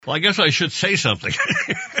Well, I guess I should say something.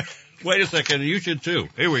 Wait a second. You should, too.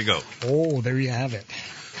 Here we go. Oh, there you have it.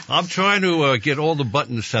 I'm trying to get all the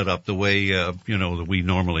buttons set up the way, that we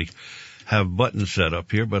normally have buttons set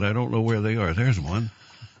up here, but I don't know where they are. There's one.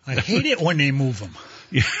 I hate it when they move them.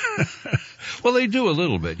 Yeah. Well, they do a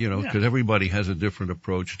little bit, because everybody has a different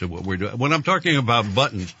approach to what we're doing. When I'm talking about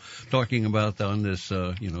buttons, talking about on this,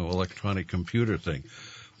 electronic computer thing.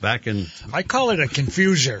 Back in... I call it a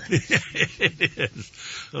confuser. It is.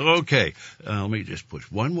 Okay. Let me just push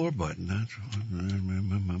one more button.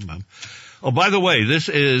 Oh, by the way, this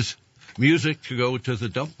is music to go to the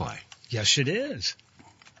dump by. Yes, it is.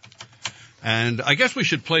 And I guess we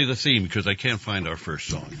should play the theme because I can't find our first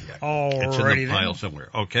song yet. It's in the pile somewhere.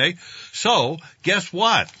 Okay. So, guess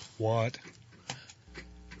what? What?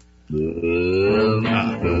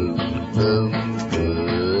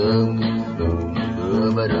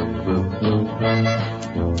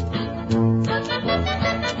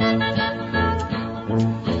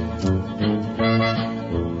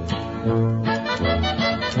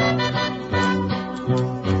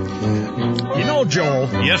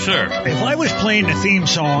 Joel. Yes, sir. If I was playing the theme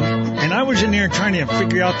song and I was in there trying to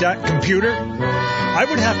figure out that computer, I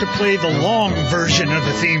would have to play the long version of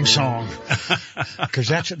the theme song. Because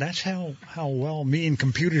that's how well me and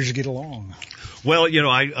computers get along. Well,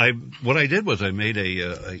 what I did was I made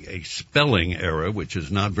a spelling error, which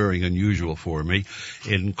is not very unusual for me.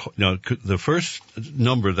 The first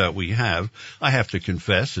number that we have, I have to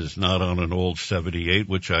confess, is not on an old 78,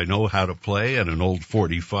 which I know how to play, and an old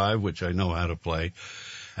 45, which I know how to play.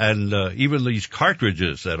 And even these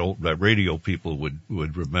cartridges that radio people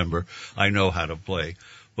would remember, I know how to play.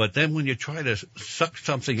 But then when you try to suck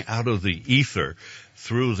something out of the ether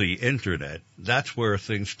through the internet, that's where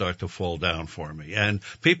things start to fall down for me. And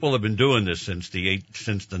people have been doing this since the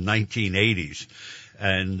 1980s,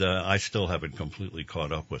 and I still haven't completely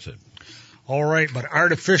caught up with it. All right, but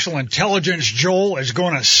artificial intelligence, Joel, is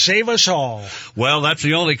going to save us all. Well, that's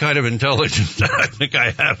the only kind of intelligence that I think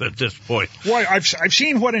I have at this point. Well, I've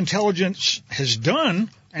seen what intelligence has done,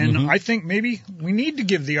 and I think maybe we need to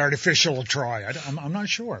give the artificial a try. I'm not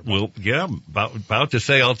sure. Well, yeah, about to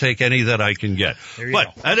say I'll take any that I can get.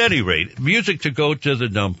 But at any rate, music to go to the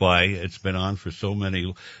dump by. It's been on for so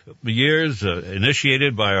many years,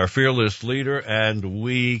 initiated by our fearless leader, and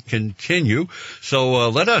we continue. So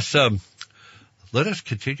let us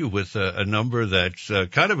continue with a number that's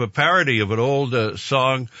kind of a parody of an old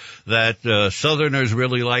song that Southerners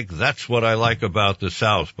really like. That's what I like about the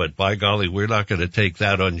South. But by golly, we're not going to take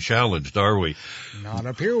that unchallenged, are we? Not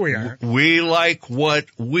up here we aren't. We like where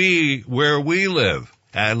we live.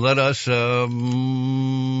 And let us tell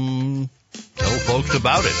folks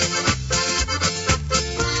about it.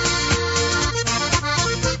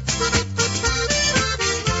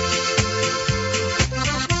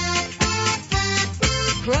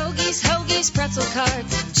 Pretzel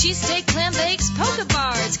carts, cheesesteak, clam bakes, polka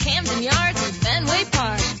bars, Camden Yards, and Fenway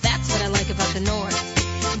Park. That's what I like about the North.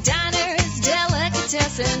 Diners,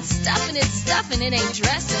 delicatessen, stuffing it ain't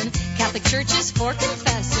dressing. Catholic churches for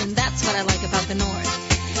confessing. That's what I like about the North.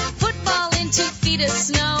 Football in 2 feet of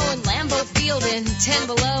snow and Lambeau Field in 10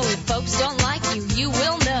 below. If folks don't like you, you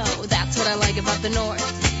will know. That's what I like about the North.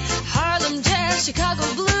 Harlem Jazz, Chicago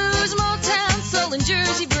Blues, Motown, Soul, and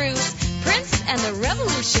Jersey Blues. Prince and the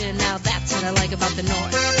Revolution, now that's what I like about the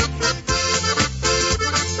North.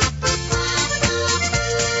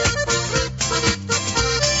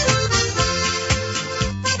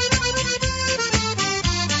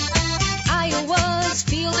 Iowa's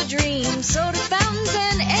Field of Dreams, soda fountains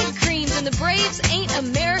and egg creams, and the Braves ain't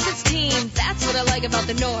America's team. That's what I like about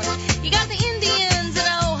the North. You got the Indians in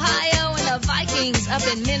Ohio and the Vikings up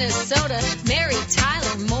in Minnesota. Mary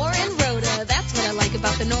Tyler Moore and Rhoda, that's what I like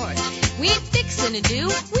about the North. We ain't fixin' to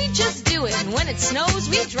do, we just do it. And when it snows,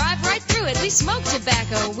 we drive right through it. We smoke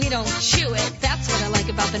tobacco, we don't chew it. That's what I like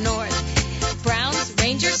about the North. Browns,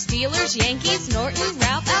 Rangers, Steelers, Yankees, Norton,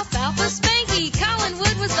 Ralph, Alfalfa, Spanky.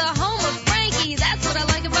 Collinwood was the home of Frankie. That's what I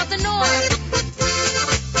like about the North.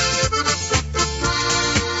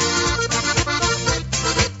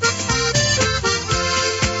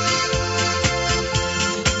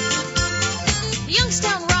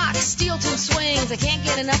 Youngstown rocks, Steelton swings. I can't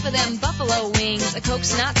get enough of them buffalo wings. A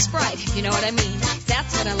Coke's not Sprite, if you know what I mean.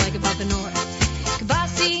 That's what I like about the North.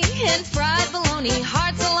 Kibasi and fried bologna,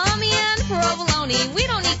 hard salami and provolone. We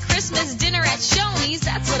don't eat Christmas dinner at Shoney's.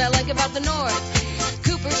 That's what I like about the North.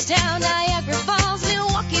 Cooperstown, Niagara Falls,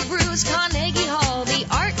 Milwaukee Brews, Carnegie Hall. The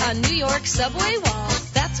art on New York subway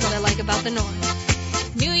walls. That's what I like about the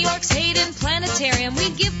North. New York Parks, Hayden Planetarium.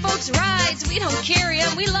 We give folks rides, we don't carry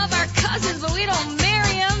them. We love our cousins, but we don't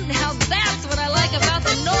marry them. Now that's what I like about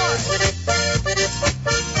the North.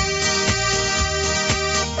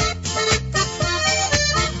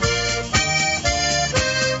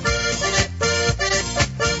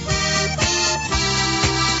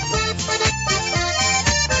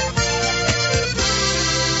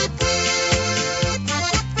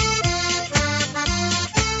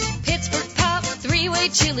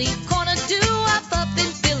 Chili, gonna do up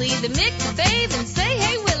in Philly, the Mick, Babe, and say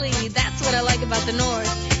hey Willie. That's what I like about the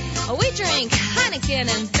North. We drink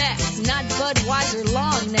Heineken and Beck's, not Budweiser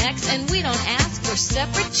long necks, and we don't ask for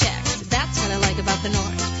separate checks. That's what I like about the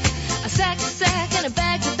North. A sack to sack and a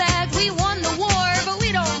bag to bag. We won the war, but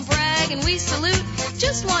we don't brag, and we salute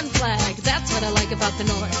just one flag. That's what I like about the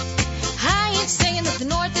North. I ain't saying that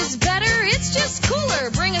the North is better, it's just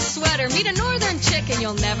cooler. Bring a sweater, meet a northern chick, and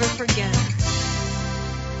you'll never forget her.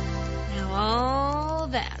 Oh,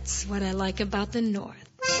 that's what I like about the North.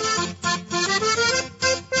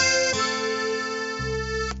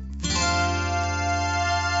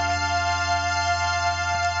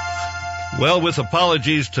 Well, with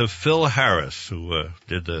apologies to Phil Harris, who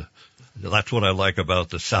did That's What I Like About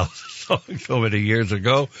the South song so many years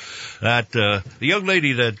ago. That the young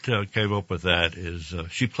lady that came up with that is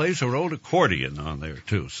she plays her own accordion on there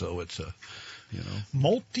too. So it's a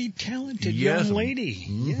multi-talented young lady.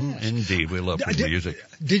 Mm-hmm. Yes. Indeed, we love her music.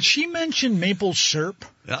 Did she mention maple syrup?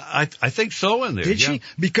 I think so in there. Did she?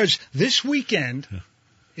 Because this weekend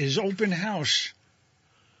is open house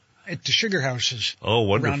at the sugar houses. Oh,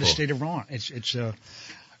 wonderful. Around the state of Vermont. It's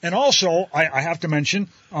and also I have to mention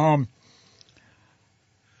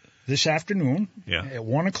this afternoon at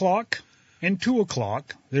 1:00 and 2:00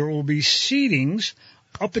 there will be seatings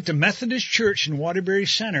up at the Methodist Church in Waterbury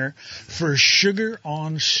Center for Sugar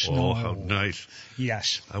on Snow. Oh, how nice.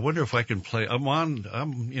 Yes. I wonder if I can play. I'm on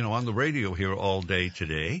the radio here all day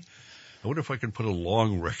today. I wonder if I can put a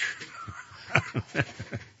long record.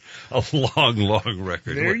 A long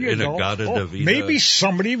record. There you go. Maybe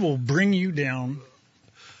somebody will bring you down,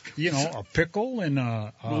 a pickle and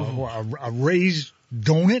a raised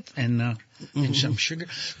donut and some sugar.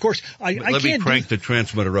 Of course, Let me crank the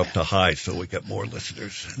transmitter up to high so we get more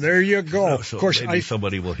listeners. There you go. So of course, maybe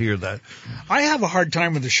somebody will hear that. I have a hard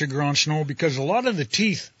time with the sugar on snow because a lot of the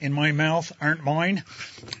teeth in my mouth aren't mine,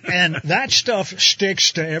 and that stuff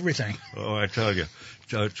sticks to everything. Oh, I tell you.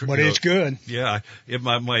 But it's good. Yeah. In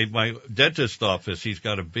my dentist's office, he's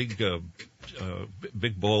got a big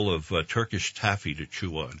bowl of Turkish taffy to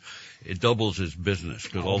chew on. It doubles his business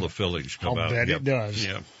because all the fillings come out. I'll bet it does.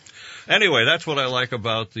 Yeah. Anyway, that's what I like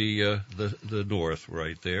about the North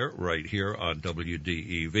right there, right here on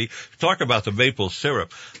WDEV. Talk about the maple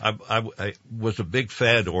syrup. I was a big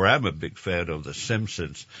fan, or am a big fan of The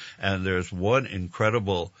Simpsons, and there's one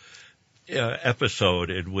incredible episode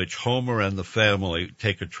in which Homer and the family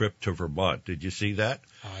take a trip to Vermont. Did you see that?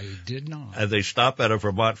 I did not. And they stop at a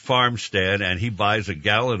Vermont farm stand, and he buys a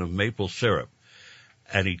gallon of maple syrup.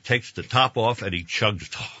 And he takes the top off and he chugs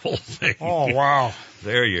the whole thing. Oh, wow.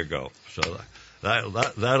 There you go. So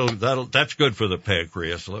that's good for the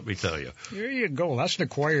pancreas, let me tell you. There you go. That's an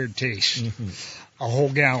acquired taste. A whole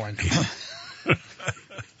gallon.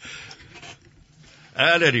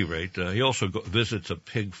 At any rate, he also visits a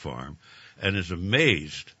pig farm and is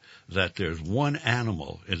amazed that there's one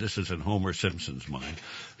animal, and this is in Homer Simpson's mind,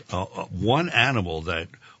 one animal that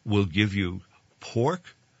will give you pork,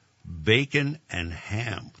 bacon, and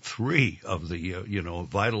ham, 3 of the,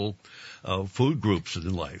 vital food groups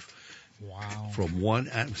in life. Wow. From one,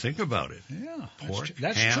 and think about it. Yeah. Pork,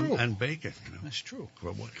 that's ham, true. and bacon. That's true.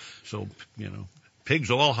 So, pigs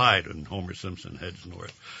all hide when Homer Simpson heads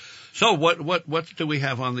north. So what do we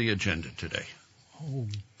have on the agenda today? Oh,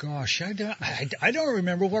 gosh, I don't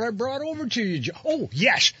remember what I brought over to you, Joe. Oh,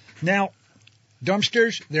 yes. Now,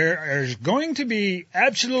 Dumpsters, there is going to be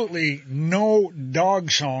absolutely no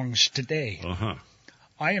dog songs today. Uh-huh.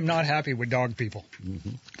 I am not happy with dog people.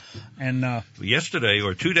 Mm-hmm. And yesterday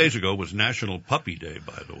or 2 days ago was National Puppy Day,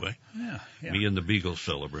 by the way. Yeah. Me and the Beagles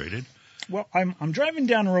celebrated. Well, I'm driving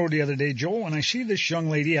down the road the other day, Joel, and I see this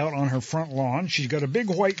young lady out on her front lawn. She's got a big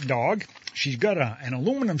white dog. She's got an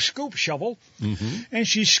aluminum scoop shovel, and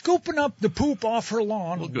she's scooping up the poop off her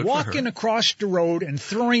lawn, walking across the road and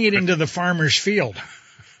throwing it into the farmer's field.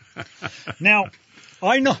 Now,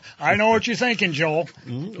 I know what you're thinking, Joel.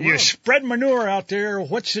 You spread manure out there.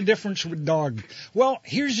 What's the difference with dog? Well,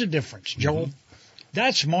 here's the difference, Joel.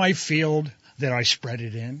 That's my field that I spread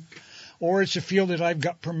it in. or it's a field that I've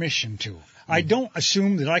got permission to. I don't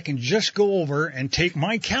assume that I can just go over and take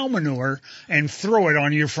my cow manure and throw it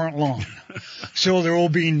on your front lawn. So there will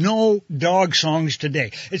be no dog songs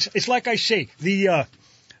today. It's like I say, the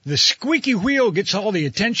squeaky wheel gets all the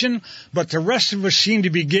attention, but the rest of us seem to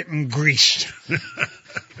be getting greased.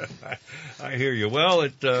 I hear you. Well,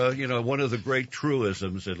 one of the great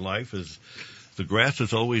truisms in life is the grass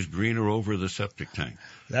is always greener over the septic tank.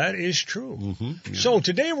 That is true. Mm-hmm. Yeah. So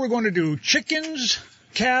today we're going to do chickens,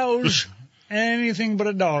 cows, anything but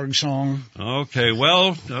a dog song. Okay.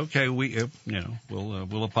 We'll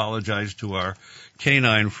apologize to our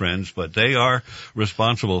canine friends, but they are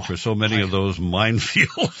responsible for so many of those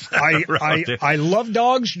minefields. I love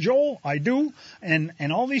dogs, Joel. I do. And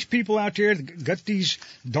all these people out there that got these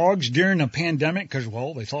dogs during the pandemic because,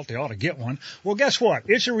 well, they thought they ought to get one. Well, guess what?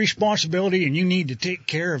 It's a responsibility, and you need to take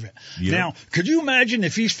care of it. Yep. Now, could you imagine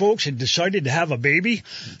if these folks had decided to have a baby?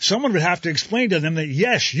 Someone would have to explain to them that,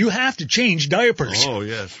 yes, you have to change diapers. Oh,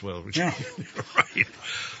 yes. Well, yeah. Right.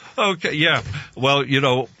 Okay, yeah. Well,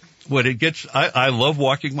 when it gets, I love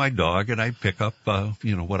walking my dog, and I pick up,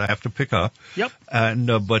 what I have to pick up. Yep.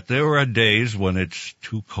 And, but there are days when it's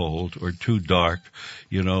too cold or too dark,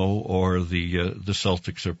 or the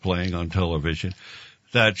Celtics are playing on television,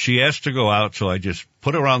 that she has to go out, so I just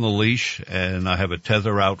put her on the leash, and I have a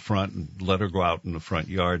tether out front and let her go out in the front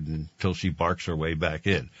yard until she barks her way back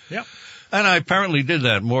in. Yep. And I apparently did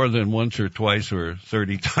that more than once or twice or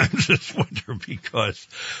 30 times this winter because,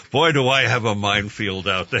 boy, do I have a minefield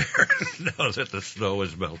out there now that the snow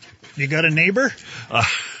is melting. You got a neighbor?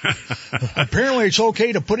 Apparently it's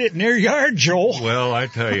okay to put it in their yard, Joel. Well, I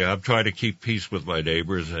tell you, I'm trying to keep peace with my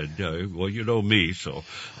neighbors, and, you know me, so.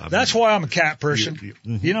 That's why I'm a cat person.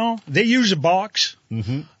 Mm-hmm. They use a box.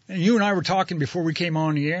 Mm-hmm. And you and I were talking before we came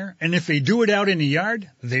on the air, and if they do it out in the yard,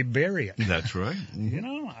 they bury it. That's right.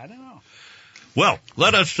 Mm-hmm. I don't know. Well,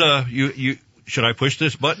 let us, should I push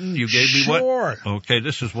this button? You gave me what? Sure. Okay,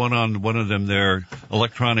 this is one on one of them there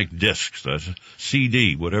electronic discs. That's a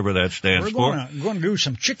CD, whatever that stands for. We're going to do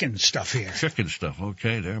some chicken stuff here. Chicken stuff.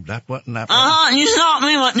 Okay, there. That button, that button. You stopped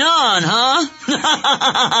me with none, huh?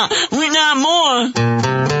 We not more.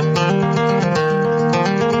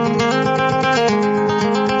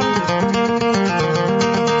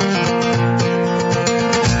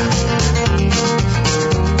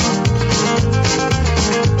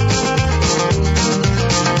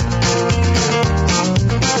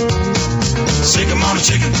 Sick 'em on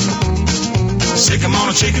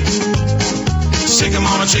a chicken. Sick 'em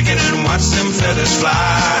on a chicken and watch them feathers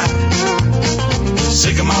fly.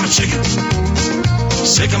 Sick 'em on a chicken.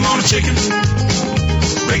 Sick 'em on a chicken.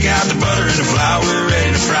 Break out the butter and the flour, we're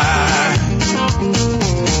ready to fry.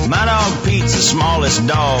 My dog Pete's the smallest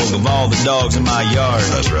dog of all the dogs in my yard.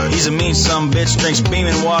 That's right. He's a mean sumbitch, drinks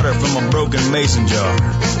beaming water from a broken mason jar.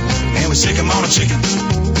 And we sick 'em on a chicken.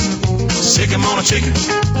 Sick 'em on a chicken.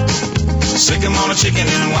 Sick 'em on a chicken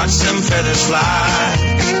and watch them feathers fly.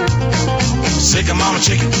 Sick 'em on a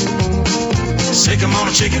chicken. Sick 'em on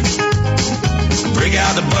a chicken. Break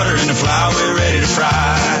out the butter and the flour, we're ready to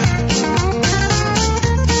fry.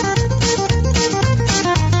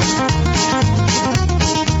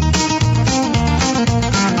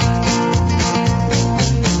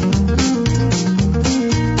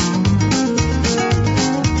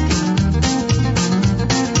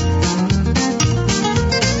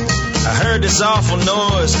 This awful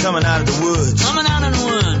noise coming out of the woods. Coming out of the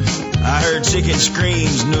woods. I heard chicken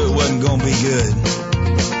screams, knew it wasn't gonna be good.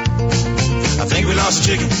 I think we lost a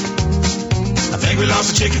chicken. I think we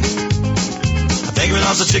lost a chicken. I think we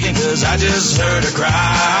lost a chicken 'cause I just heard her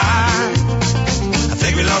cry. I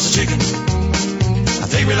think we lost a chicken. I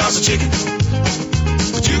think we lost a chicken.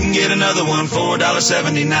 But you can get another one,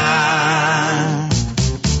 $4.79.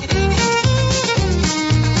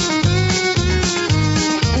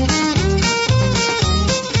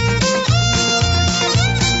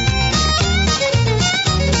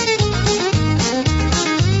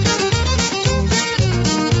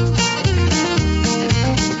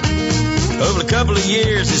 Over a couple of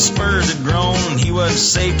years, his spurs had grown, and he wasn't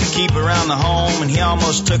safe to keep around the home, and he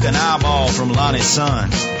almost took an eyeball from Lonnie's son.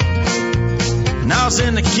 And I was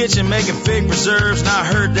in the kitchen making fig preserves, and I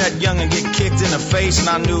heard that young'un get kicked in the face, and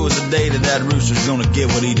I knew it was the day that that rooster's gonna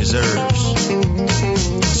get what he deserves.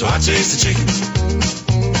 So I chased the chicken.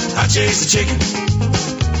 I chased the chicken.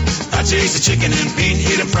 I chased the chicken and Pete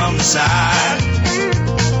hit him from the side.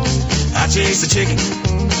 I chased the chicken.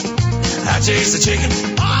 I chased the chicken.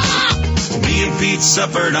 Me and Pete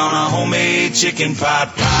suffered on a homemade chicken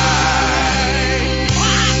pot pie.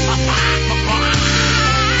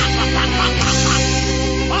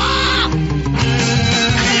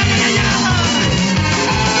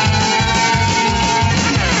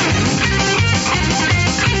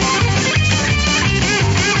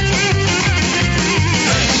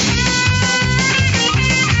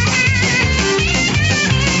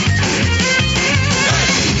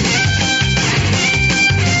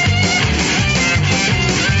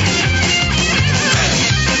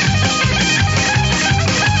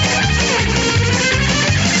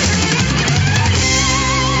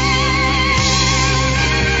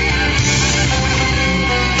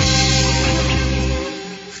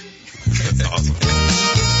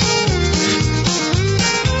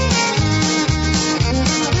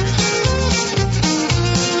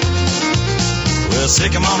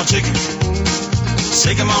 Sick 'em on a chicken.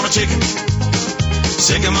 Sick 'em on a chicken.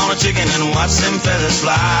 Sick 'em on a chicken and watch them feathers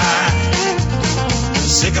fly.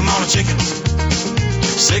 Sick 'em on a chicken.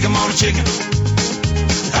 Sick 'em on a chicken.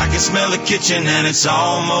 I can smell the kitchen and it's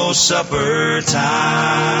almost supper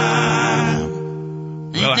time.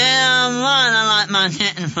 Well, Yeah, fun. I like my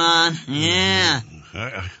chicken fun. Yeah.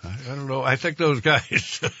 I don't know. I think those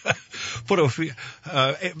guys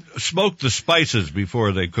smoke the spices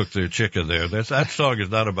before they cook their chicken there. That song is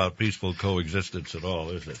not about peaceful coexistence at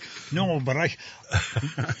all, is it? No, but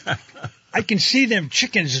I can see them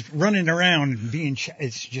chickens running around and being.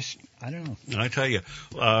 It's just I don't know. I tell you,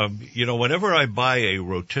 whenever I buy a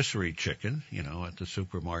rotisserie chicken, at the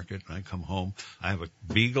supermarket, and I come home, I have a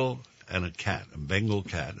beagle and a cat, a Bengal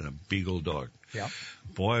cat and a beagle dog. Yeah.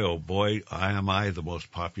 Boy, oh boy, am I the most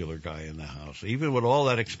popular guy in the house. Even with all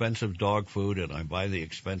that expensive dog food and I buy the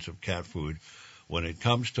expensive cat food, when it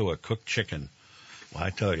comes to a cooked chicken, well, I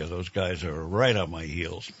tell you, those guys are right on my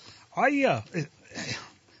heels. As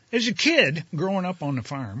a kid, growing up on the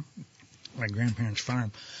farm, my grandparents'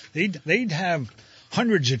 farm, they'd have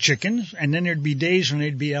hundreds of chickens, and then there'd be days when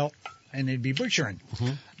they'd be out and they'd be butchering.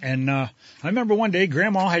 Mm-hmm. And I remember one day,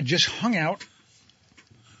 Grandma had just hung out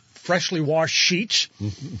freshly washed sheets,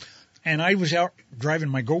 mm-hmm. and I was out driving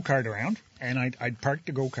my go-kart around, and I'd parked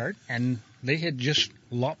the go-kart, and they had just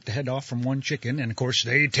lopped the head off from one chicken, and of course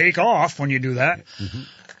they take off when you do that. Mm-hmm.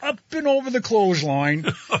 Up and over the clothesline,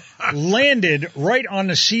 landed right on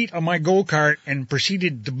the seat of my go-kart and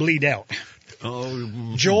proceeded to bleed out.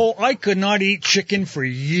 Oh, Joel, I could not eat chicken for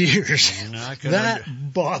years. That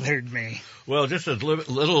bothered me. Well, just as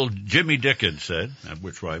little Jimmy Dickens said,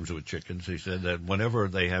 which rhymes with chickens, he said that whenever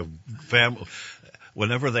they have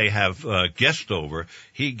guests over,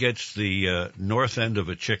 he gets the north end of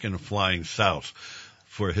a chicken flying south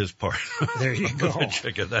for his part. There you go. The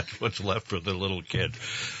chicken. That's what's left for the little kid.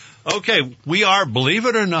 Okay, we are, believe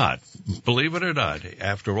it or not,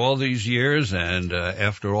 after all these years and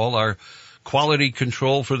after all our quality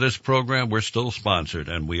control for this program, we're still sponsored,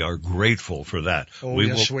 and we are grateful for that. Oh,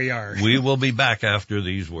 yes, we are. We will be back after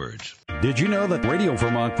these words. Did you know that Radio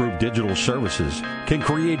Vermont Group Digital Services can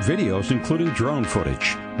create videos including drone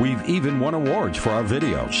footage? We've even won awards for our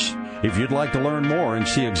videos. If you'd like to learn more and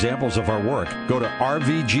see examples of our work, go to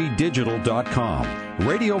rvgdigital.com.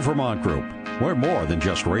 Radio Vermont Group. We're more than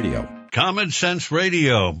just radio. Common Sense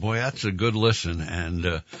Radio. Boy, that's a good listen, and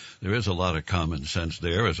there is a lot of common sense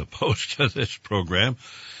there as opposed to this program.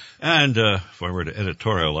 And if I were to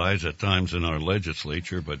editorialize at times in our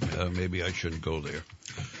legislature, but maybe I shouldn't go there.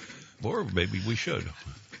 Or maybe we should.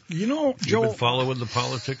 Joe, you've been following the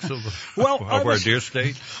politics of our dear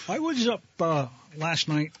state? I was up last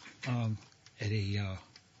night at a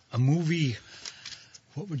movie.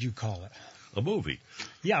 What would you call it? A movie.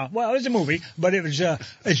 Yeah, well, it was a movie, but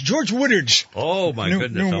it's George Woodard's. Oh my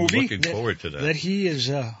goodness, new I'm movie looking forward to that. That he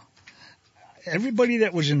is. Everybody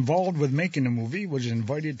that was involved with making the movie was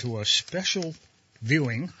invited to a special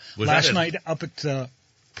viewing last night up at the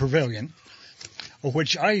Pavilion,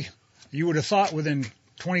 which you would have thought within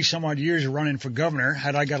 20 some odd years of running for governor,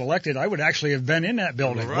 had I got elected, I would actually have been in that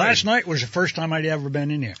building. Right. Last night was the first time I'd ever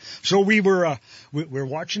been in there. So we were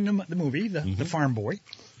watching the movie, the Farm Boy.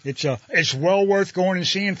 It's well worth going and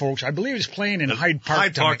seeing, folks. I believe it's playing in Hyde Park.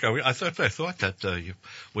 Hyde Park. I thought that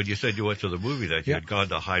when you said you went to the movie that you had gone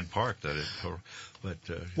to Hyde Park.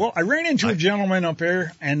 Well, I ran into a gentleman up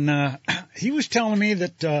there, and he was telling me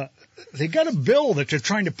that they got a bill that they're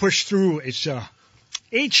trying to push through. It's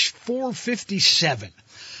H457.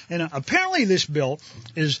 And apparently this bill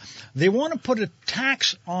is they want to put a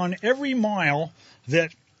tax on every mile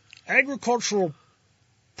that agricultural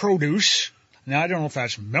produce, now I don't know if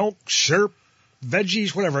that's milk, syrup,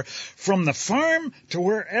 veggies, whatever, from the farm to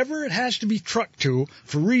wherever it has to be trucked to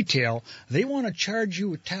for retail, they want to charge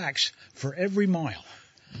you a tax for every mile.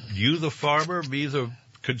 You the farmer, me the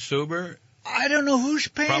consumer? I don't know who's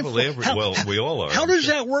paying Probably for it. we all are. How does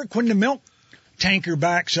that work when the milk tanker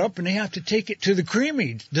backs up and they have to take it to the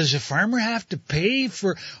creamery? Does the farmer have to pay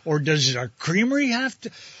for, or does a creamery have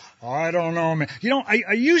to? I don't know, man.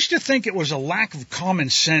 I used to think it was a lack of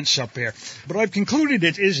common sense up there, but I've concluded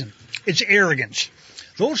it isn't. It's arrogance.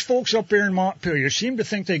 Those folks up there in Montpelier seem to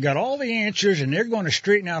think they got all the answers and they're going to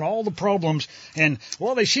straighten out all the problems, and,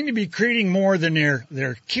 well, they seem to be creating more than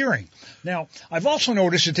they're curing. Now, I've also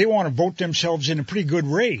noticed that they want to vote themselves in a pretty good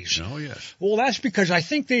raise. Oh, yes. Well, that's because I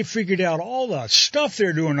think they figured out all the stuff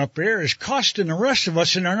they're doing up there is costing the rest of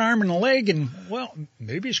us an arm and a leg, and, well,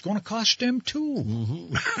 maybe it's going to cost them too.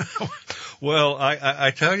 Mm-hmm. Well,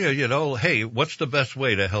 I tell you, hey, what's the best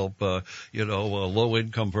way to help,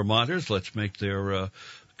 low-income Vermonters? Let's make their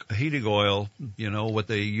heating oil, what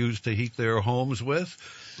they use to heat their homes with.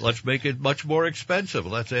 Let's make it much more expensive.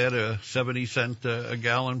 Let's add a 70-cent a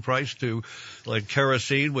gallon price to like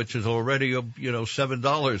kerosene, which is already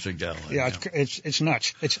 $7 a gallon. Yeah, it's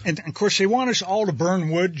nuts. And of course they want us all to burn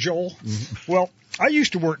wood, Joel. Mm-hmm. Well, I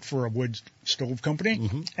used to work for a wood stove company,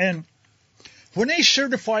 mm-hmm. and when they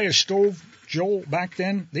certify a stove, Joel, back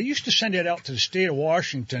then, they used to send it out to the state of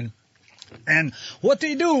Washington. And what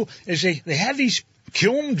they do is they have these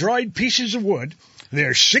kiln-dried pieces of wood.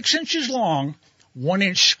 They're 6 inches long, 1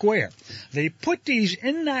 inch square. They put these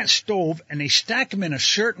in that stove, and they stack them in a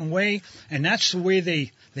certain way, and that's the way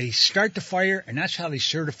they start the fire, and that's how they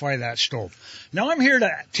certify that stove. Now, I'm here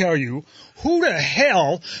to tell you, who the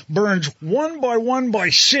hell burns 1 by 1 by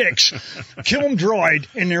 6 kiln-dried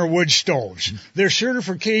in their wood stoves? Their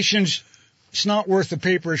certifications, it's not worth the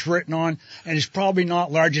paper it's written on, and it's probably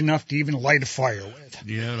not large enough to even light a fire with.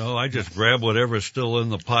 I just grab whatever's still in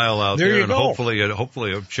the pile out there, and go.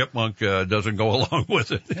 hopefully a chipmunk doesn't go along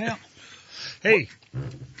with it. Yeah. Hey,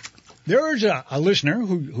 there is a listener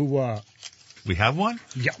who we have one?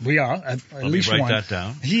 Yeah, we are. At least write one. that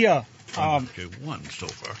down. He one so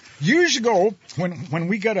far. Years ago, when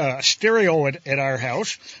we got a stereo at our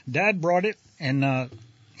house, Dad brought it, and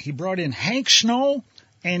he brought in Hank Snow,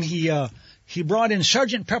 and he brought in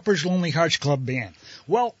Sgt. Pepper's Lonely Hearts Club Band.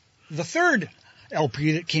 Well, the third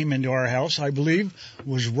LP that came into our house, I believe,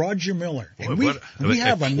 was Roger Miller. And we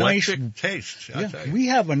have a nice taste. We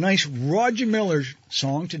have a nice Roger Miller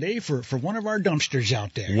song today for one of our dumpsters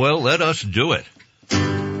out there. Well, let us do it.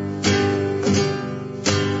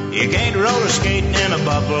 You can't roller skate in a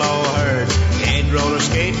buffalo herd. You can't roller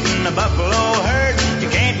skate in a buffalo herd. You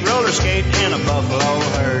can't roller skate in a buffalo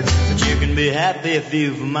herd. But you can be happy if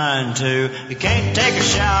you've a mind to. You can't take a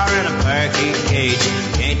shower in a parakeet cage.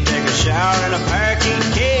 You can't take a shower in a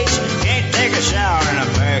parakeet cage. You can't take a shower in a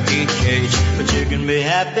parakeet cage. But you can be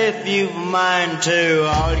happy if you've a mind to.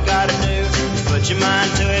 All you gotta do is put your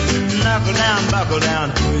mind to it. Knuckle down, buckle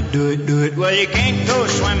down, do it, do it, do it. Well, you can't go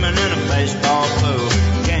swimming in a baseball pool.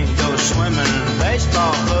 Swimming in a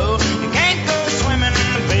baseball pool. You can't go swimming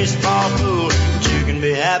in a baseball pool, but you can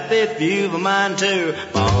be happy if you've a mind to. You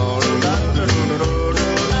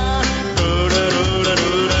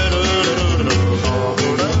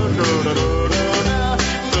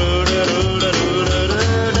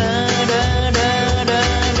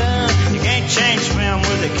can't change film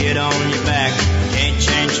with a kid on your back. You can't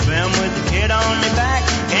change film with a kid on your back.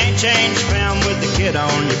 Can't change film with the kid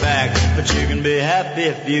on your back, but you can be happy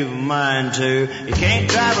if you've a mind to. You can't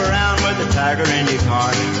drive around with a tiger in your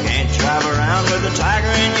car. You can't drive around with a tiger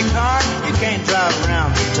in your car. You can't drive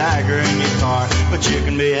around with a tiger in your car, but you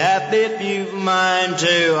can be happy if you've a mind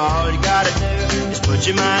to. All you gotta do is put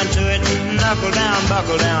your mind to it. Knuckle down,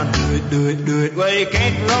 buckle down, do it, do it, do it. Well, you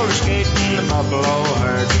can't roller skate in the buffalo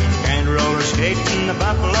herd. You can't roller skate in the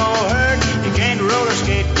buffalo herd. You can't roller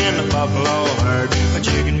skate in the buffalo herd, but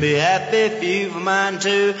you can be happy if you've a mind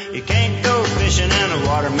to. You can't go fishing in a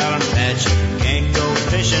watermelon patch. You can't go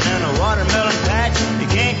fishing in a watermelon patch. You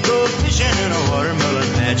can't go fishing in a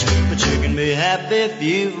watermelon patch, but you can be happy if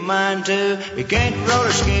you've a mind to. You can't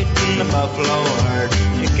roller skate in the buffalo herd.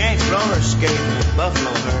 You can't roller skate in the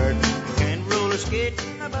buffalo herd. You can't roller skate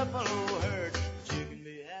in the buffalo herd, but you can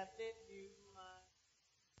be happy if you've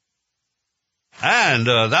a mind.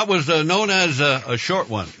 And that was known as a short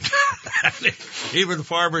one. Even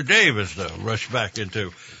Farmer Davis rushed back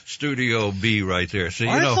into Studio B right there. See,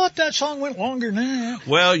 I thought that song went longer than that.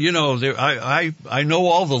 Well, I know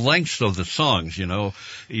all the lengths of the songs.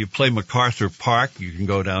 You play MacArthur Park, you can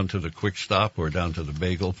go down to the Quick Stop or down to the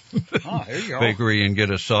Bagel there you go. Bakery and get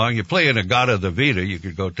a song. You play in Agata the Vita, you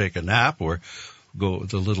could go take a nap or go to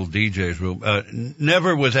the little DJ's room.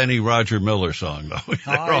 Never with any Roger Miller song, though.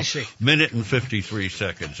 I see. Minute and 53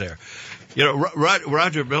 seconds there.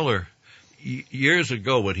 Roger Miller, years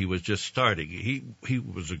ago when he was just starting, he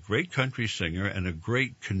was a great country singer and a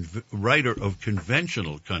great writer of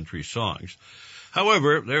conventional country songs.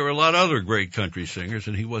 However, there were a lot of other great country singers,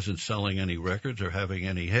 and he wasn't selling any records or having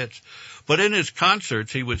any hits. But in his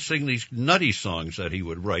concerts, he would sing these nutty songs that he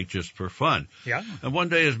would write just for fun. Yeah. And one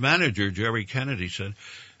day his manager, Jerry Kennedy, said,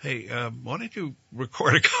 hey, why don't you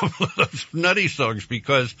record a couple of those nutty songs,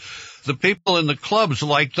 because the people in the clubs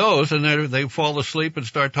like those, and they fall asleep and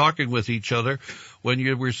start talking with each other when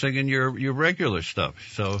you were singing your regular stuff.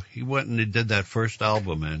 So he went and he did that first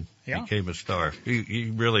album and became a star.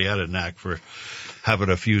 He really had a knack for having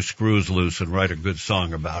a few screws loose and write a good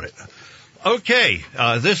song about it. Okay,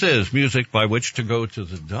 this is music by which to go to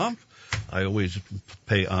the dump. I always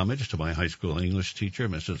pay homage to my high school English teacher,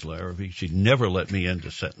 Mrs. Larrabee. She never let me end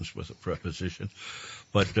a sentence with a preposition.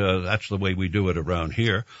 But that's the way we do it around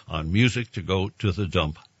here on Music to Go to the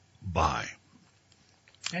Dump By.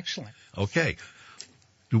 Excellent. Okay.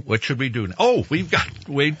 What should we do now? Oh, we've got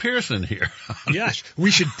Wade Pearson here. Yes,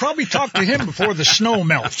 we should probably talk to him before the snow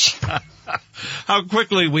melts. How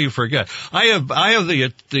quickly we forget. I have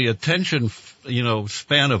the attention,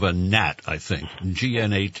 span of a gnat, I think,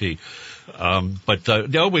 G-N-A-T.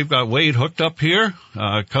 But we've got Wade hooked up here,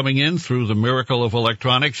 coming in through the miracle of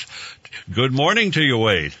electronics. Good morning to you,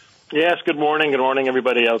 Wade. Yes, good morning. Good morning,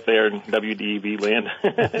 everybody out there in WDEV land.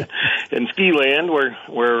 In ski land, we're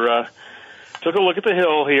took a look at the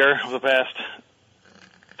hill here for the past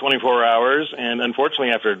 24 hours, and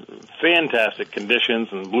unfortunately, after fantastic conditions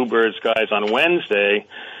and bluebird skies on Wednesday,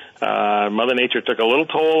 Mother Nature took a little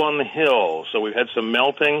toll on the hill. So we've had some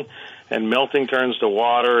melting, and melting turns to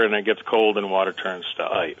water, and it gets cold, and water turns to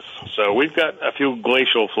ice. So we've got a few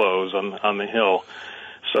glacial flows on the hill.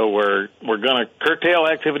 So we're going to curtail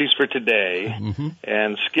activities for today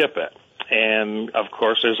and skip it. And, of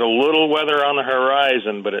course, there's a little weather on the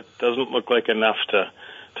horizon, but it doesn't look like enough to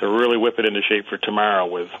really whip it into shape for tomorrow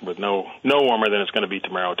with no warmer than it's going to be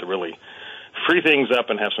tomorrow to really free things up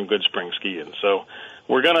and have some good spring skiing. So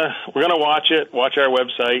we're gonna watch our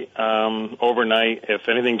website overnight. If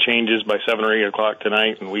anything changes by 7 or 8 o'clock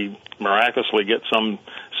tonight and we miraculously get some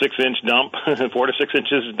 6-inch dump, 4 to 6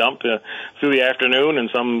 inches dump through the afternoon and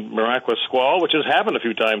some miraculous squall, which has happened a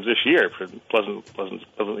few times this year,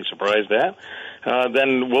 pleasantly surprised at,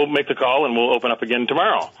 then we'll make the call and we'll open up again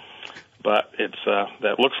tomorrow. But it's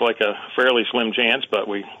that looks like a fairly slim chance, but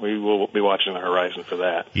we will be watching the horizon for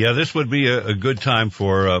that. Yeah, this would be a good time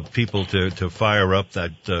for people to fire up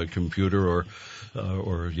that computer or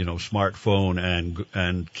smartphone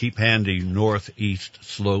and keep handy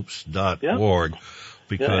northeastslopes.org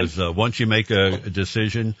because once you make a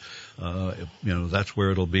decision, that's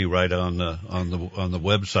where it'll be right on the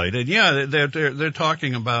website. And yeah, they're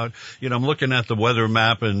talking about, I'm looking at the weather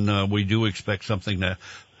map and we do expect something to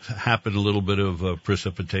happen, a little bit of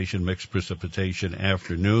precipitation, mixed precipitation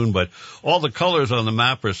afternoon, but all the colors on the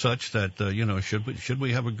map are such that, should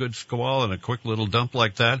we have a good squall and a quick little dump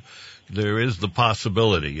like that, there is the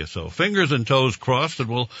possibility. So fingers and toes crossed, and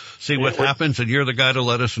we'll see what happens, and you're the guy to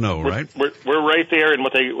let us know, right? We're right there in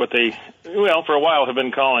what they for a while have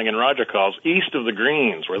been calling, and Roger calls, east of the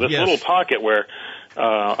greens, where this little pocket where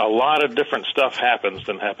a lot of different stuff happens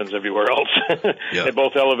than happens everywhere else at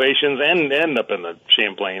both elevations and up in the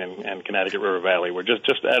Champlain and Connecticut River Valley. We're just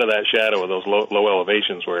out of that shadow of those low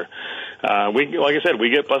elevations where like I said, we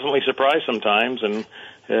get pleasantly surprised sometimes, and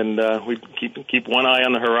we keep one eye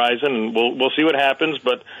on the horizon, and we'll see what happens.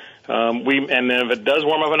 But and if it does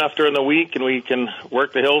warm up enough during the week, and we can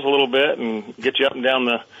work the hills a little bit and get you up and down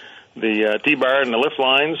the T-bar and the lift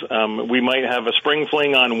lines, we might have a spring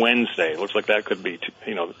fling on Wednesday. It looks like that could be,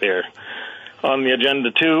 there on the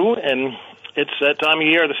agenda too. And it's that time of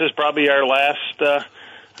year. This is probably our last,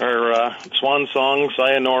 our swan song,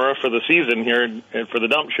 sayonara for the season here for the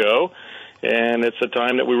Dump Show. And it's a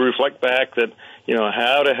time that we reflect back that,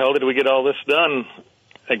 how the hell did we get all this done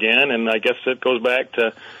again? And I guess it goes back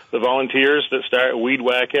to the volunteers that start weed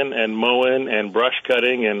whacking and mowing and brush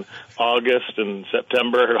cutting in August and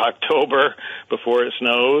September and October before it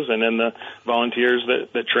snows, and then the volunteers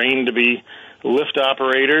that train to be lift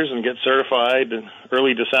operators and get certified in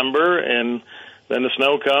early December, and then the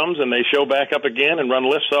snow comes and they show back up again and run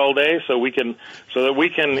lifts all day so that we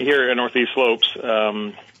can here in Northeast Slopes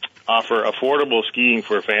offer affordable skiing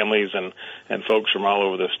for families and folks from all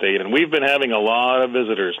over the state. And we've been having a lot of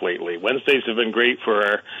visitors lately. Wednesdays have been great for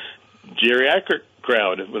our geriatric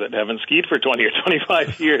crowd that haven't skied for 20 or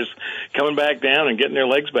 25 years, coming back down and getting their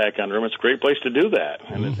legs back under them. It's a great place to do that.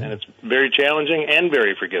 And it's very challenging and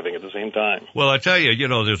very forgiving at the same time. Well, I tell you,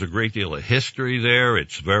 there's a great deal of history there.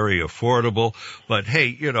 It's very affordable. But,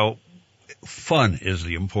 hey, fun is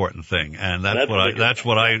the important thing, and that's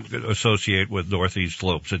what I associate with Northeast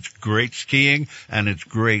Slopes. It's great skiing and it's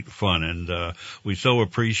great fun, and we so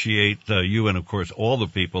appreciate you and of course all the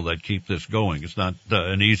people that keep this going. It's not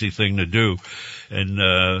an easy thing to do, and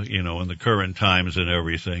in the current times and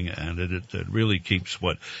everything, and it really keeps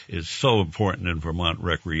what is so important in Vermont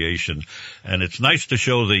recreation. And it's nice to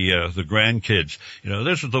show the grandkids.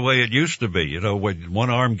 This is the way it used to be. When one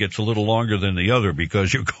arm gets a little longer than the other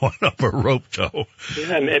because you're going up a rope tow.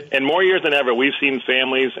 Yeah, and more years than ever, we've seen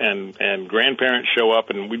families and grandparents show up,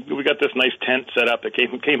 and we got this nice tent set up that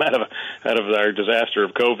came out of our disaster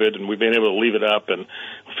of COVID, and we've been able to leave it up and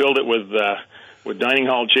filled it with with dining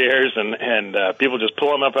hall chairs, and people just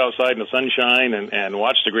pull them up outside in the sunshine and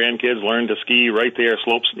watch the grandkids learn to ski right there,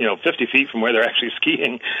 slopes 50 feet from where they're actually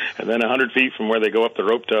skiing, and then 100 feet from where they go up the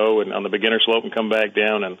rope tow and on the beginner slope and come back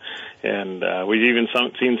down. And we've even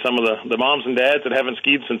seen some of the moms and dads that haven't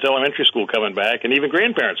skied since elementary school coming back, and even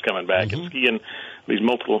grandparents coming back and skiing these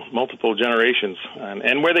multiple generations,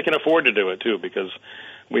 and where they can afford to do it too, because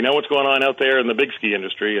we know what's going on out there in the big ski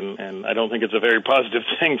industry, and I don't think it's a very positive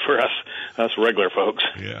thing for us regular folks.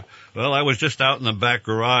 Yeah. Well, I was just out in the back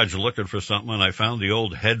garage looking for something, and I found the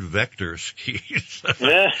old Head Vector skis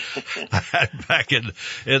Yeah. I had back in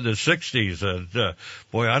the 60s. And,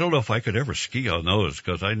 boy, I don't know if I could ever ski on those,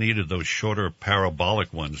 because I needed those shorter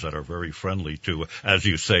parabolic ones that are very friendly to, as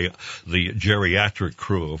you say, the geriatric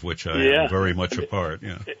crew, of which I am very much a part.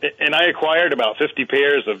 Yeah. And I acquired about 50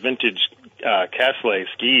 pairs of vintage Castley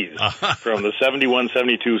skis from the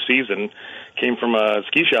 71-72 season. Came from a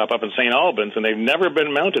ski shop up in St. Albans, and they've never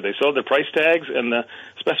been mounted. They sold the price tags and the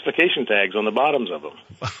specification tags on the bottoms of them.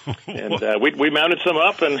 And we mounted some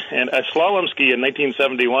up, and a slalom ski in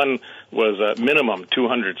 1971 was minimum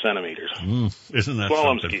 200 centimeters. Isn't that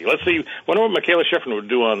slalom something? ski? Let's see. Wonder what Michaela Schifrin would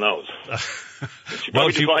do on those. She'd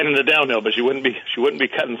probably do fine in the downhill, but she wouldn't be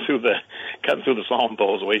cutting through the slalom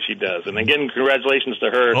poles the way she does. And again, congratulations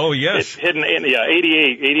to her. Oh yes, it's hidden.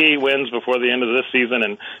 88 wins before the end of this season,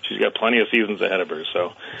 and she's got plenty of seasons ahead of her.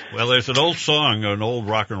 So, well, there's an old song, an old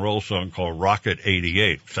rock and roll song called Rocket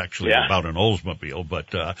 88. It's actually about an Oldsmobile,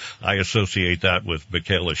 but I associate that with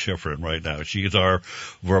Michaela Schifrin right now. She's our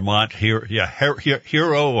Vermont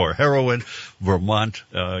hero or heroine. Vermont,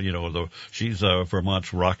 she's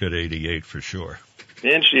Vermont's Rocket 88 for sure.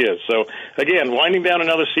 And she is. So, again, winding down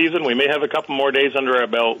another season. We may have a couple more days under our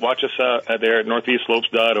belt. Watch us there at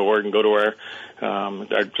northeastslopes.org and go to our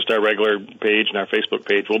regular page and our Facebook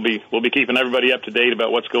page. We'll be keeping everybody up to date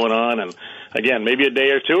about what's going on. And, again, maybe a day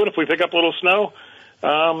or two. And if we pick up a little snow,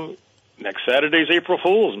 next Saturday's April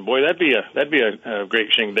Fool's, and boy, that'd be a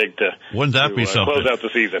great shindig to wouldn't that be something? Close out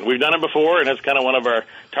the season. We've done it before, and it's kind of one of our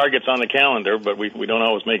targets on the calendar, but we don't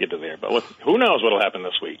always make it to there. But who knows what'll happen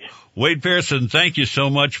this week? Wade Pearson, thank you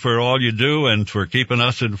so much for all you do and for keeping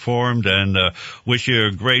us informed. And wish you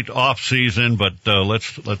a great off season. But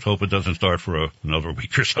let's hope it doesn't start for another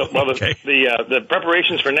week or so. Well, okay? the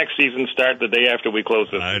preparations for next season start the day after we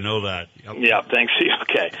close this. I know that. Yep. Yeah. Thanks.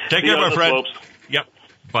 Okay. Take care, my friend. Slopes. Yep.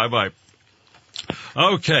 Bye.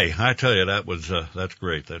 Okay, I tell you, that's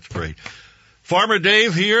great. That's great. Farmer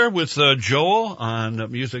Dave here with Joel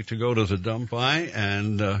on Music to Go to the Dump By,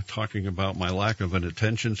 and talking about my lack of an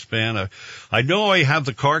attention span. I know I have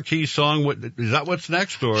the car key song. Is that what's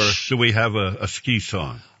next, or do we have a ski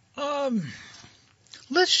song?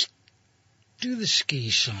 Let's do the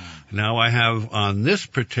ski song. Now I have on this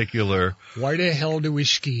particular... Why the hell do we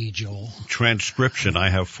ski, Joel? Transcription,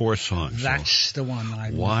 I have 4 songs. That's the one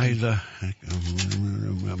I want. Why the heck...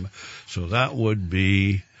 So that would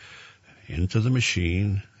be Into the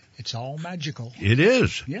Machine. It's all magical. It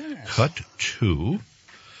is. Yes. Cut 2.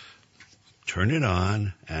 Turn it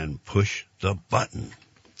on and push the button.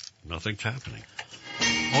 Nothing's happening.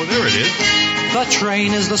 Oh, there it is. The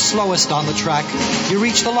train is the slowest on the track. You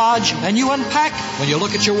reach the lodge and you unpack. When you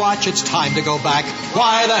look at your watch, it's time to go back.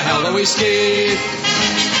 Why the hell do we ski?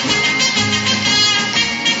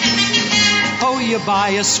 Oh, you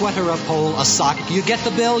buy a sweater, a pole, a sock. You get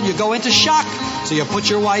the bill, you go into shock. So you put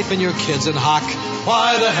your wife and your kids in hock.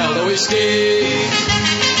 Why the hell do we ski?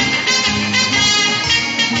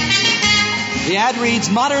 The ad reads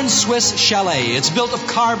Modern Swiss Chalet. It's built of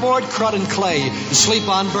cardboard, crud, and clay. You sleep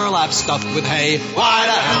on burlap stuffed with hay. Why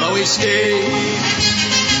the hell do we ski?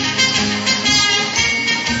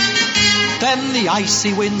 Then the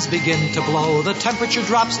icy winds begin to blow. The temperature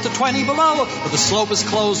drops to 20 below. But the slope is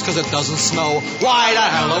closed because it doesn't snow. Why the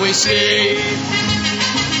hell do we ski?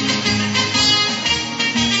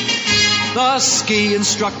 The ski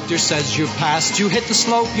instructor says you've passed. You hit the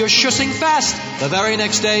slope, you're shushing fast. The very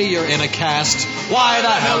next day, you're in a cast. Why the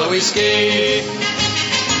hell do we ski?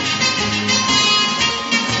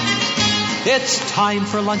 It's time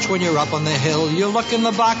for lunch when you're up on the hill. You look in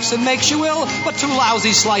the box, it makes you ill. But 2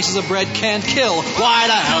 lousy slices of bread can't kill. Why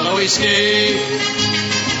the hell do we ski?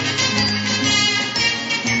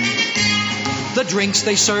 The drinks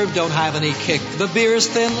they serve don't have any kick. The beer is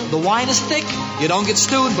thin, the wine is thick. You don't get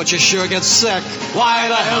stewed, but you sure get sick. Why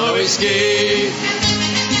the hell do we ski?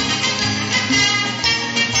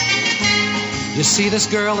 You see this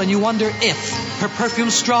girl and you wonder if her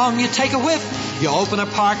perfume's strong, you take a whiff. You open a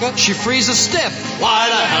parka, she freezes stiff. Why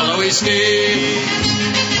the hell do we ski?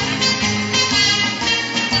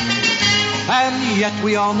 And yet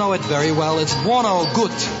we all know it very well. It's buono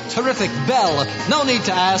gut terrific bell. No need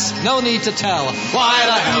to ask, no need to tell. Why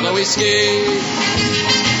the hell do we ski?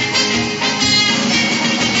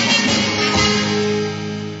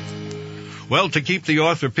 Well, to keep the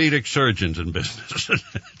orthopedic surgeons in business.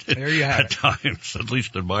 There you have it. At times, at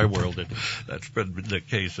least in my world, that's been the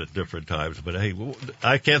case at different times. But hey,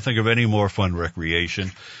 I can't think of any more fun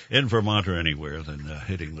recreation in Vermont or anywhere than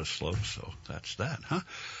hitting the slopes. So that's that, huh?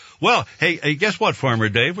 Well, hey, guess what, Farmer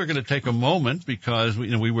Dave? We're going to take a moment because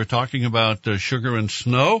we were talking about sugar and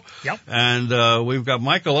snow. Yep. And we've got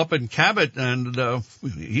Michael up in Cabot, and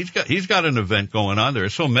he's got an event going on. There are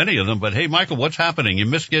so many of them. But hey, Michael, what's happening? You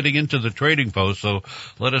missed getting into the trading post, so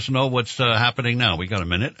let us know what's happening now. We got a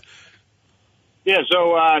minute. Yeah.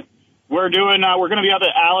 So we're going to be out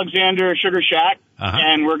at Alexander Sugar Shack,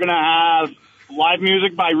 and we're going to have live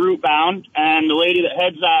music by Rootbound, and the lady that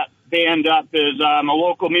heads that band up is a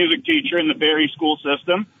local music teacher in the Berry school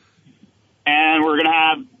system. And we'll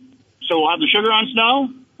have the sugar on snow.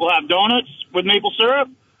 We'll have donuts with maple syrup,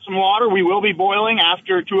 some water. We will be boiling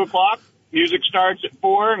after 2 o'clock. Music starts at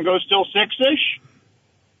 4 and goes till 6-ish.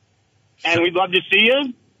 And we'd love to see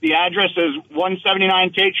you. The address is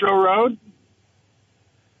 179 Tatro Road.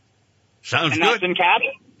 Sounds good. And that's in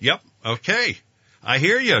Cabot. Yep. Okay. I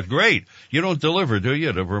hear you. Great. You don't deliver, do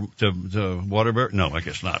you, to Waterbury? No, I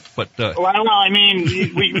guess not. But well, I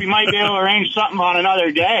mean, we might be able to arrange something on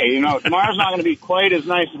another day. Tomorrow's not going to be quite as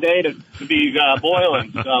nice a day to be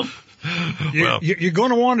boiling. So. You're going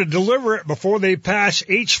to want to deliver it before they pass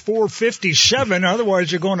H457, otherwise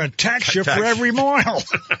they're going to tax you for every mile.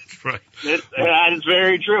 That's right. That is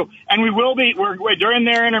very true. And we're during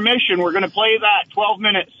their intermission, we're going to play that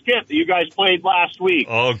 12-minute skit that you guys played last week.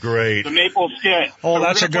 Oh, great. The Maple skit. Oh, so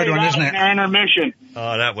that's a good one, isn't it? Their intermission.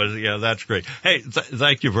 Oh, that's great. Hey,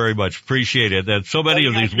 thank you very much. Appreciate it. There's so many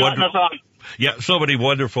of these wonderful... Yeah, so many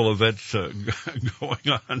wonderful events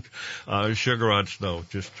going on. Sugar on Snow,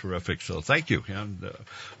 just terrific. So thank you. And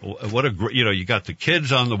what a great, you got the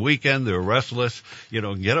kids on the weekend. They're restless. Get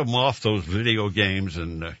them off those video games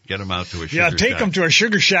and get them out to a sugar shack. Yeah, take them to a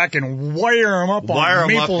sugar shack and wire them up on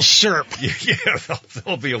maple syrup. Yeah,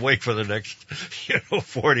 they'll be awake for the next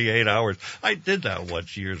 48 hours. I did that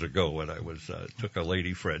once years ago when I was took a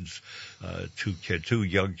lady friend's two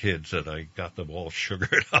young kids, and I got them all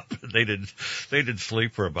sugared up. They didn't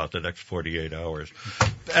sleep for about the next 48 hours.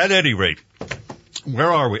 At any rate,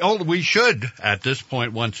 where are we? Oh, we should, at this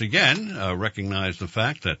point, once again, recognize the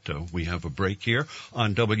fact that we have a break here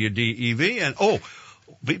on WDEV. And,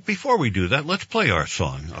 before we do that, let's play our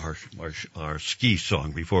song, our ski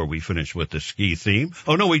song, before we finish with the ski theme.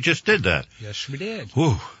 Oh, no, we just did that. Yes, we did.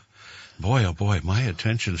 Whew. Boy, oh boy, my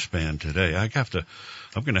attention span today. I'm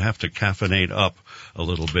going to have to caffeinate up a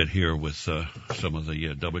little bit here with some of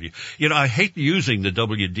the I hate using the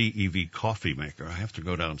WDEV coffee maker. I have to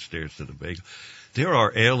go downstairs to the bagel. There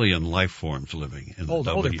are alien life forms living in the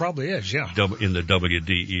there probably is, yeah. In the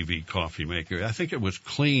WDEV coffee maker. I think it was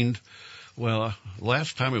cleaned. Well,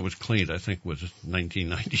 last time it was cleaned, I think, was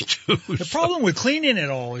 1992. The problem with cleaning it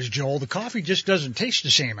all is, Joel, the coffee just doesn't taste the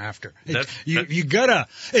same after. It's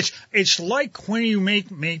like when you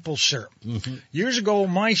make maple syrup. Mm-hmm. Years ago,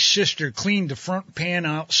 my sister cleaned the front pan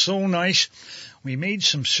out so nice. We made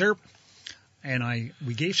some syrup, and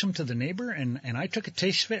we gave some to the neighbor, and I took a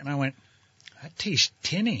taste of it, and I went, that tastes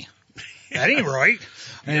tinny. That ain't right.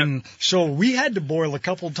 And so we had to boil a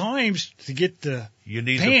couple times to get the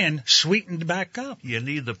pan sweetened back up. You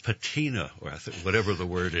need the patina, or whatever the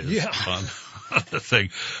word is, on the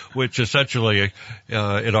thing, which essentially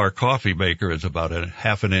in our coffee maker is about a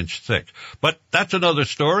half an inch thick. But that's another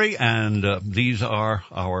story, and these are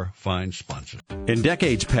our fine sponsors. In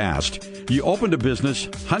decades past, you opened a business,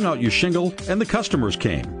 hung out your shingle, and the customers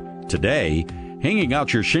came. Today, hanging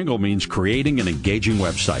out your shingle means creating an engaging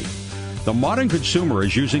website. The modern consumer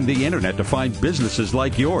is using the internet to find businesses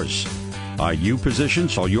like yours. Are you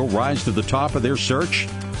positioned so you'll rise to the top of their search?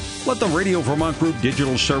 Let the Radio Vermont Group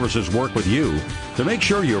Digital Services work with you to make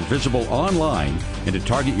sure you're visible online and to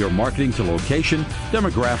target your marketing to location,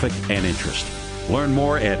 demographic, and interest. Learn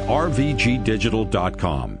more at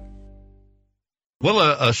rvgdigital.com. Well,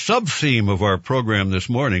 a sub-theme of our program this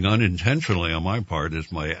morning, unintentionally on my part,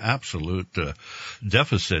 is my absolute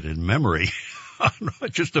deficit in memory.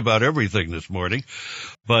 Just about everything this morning,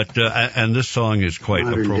 but and this song is quite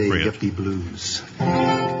appropriate. Modern day hippie blues.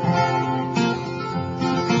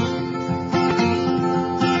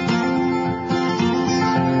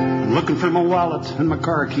 I'm looking for my wallet and my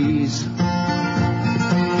car keys.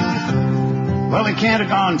 Well, they can't have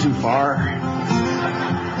gone too far.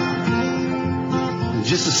 And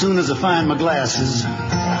just as soon as I find my glasses,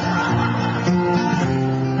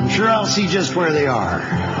 I'm sure I'll see just where they are.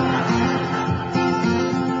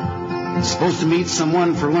 I'm supposed to meet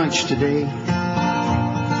someone for lunch today,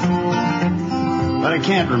 but I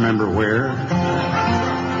can't remember where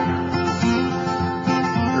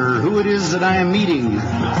or who it is that I am meeting.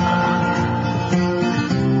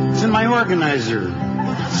 It's in my organizer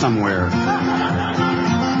somewhere.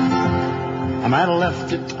 I might have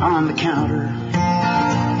left it on the counter,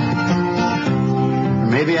 or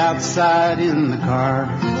maybe outside in the car.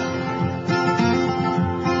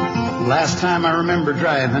 Last time I remember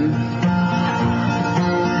driving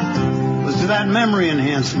was to that memory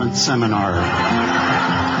enhancement seminar.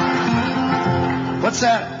 What's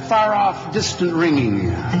that far-off, distant ringing?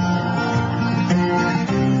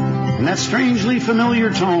 And that strangely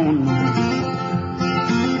familiar tone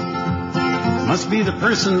must be the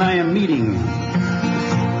person I am meeting,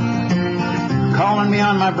 calling me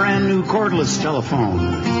on my brand new cordless telephone.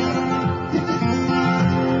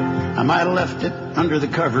 I might have left it under the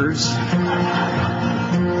covers,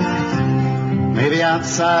 maybe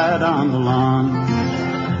outside on the lawn.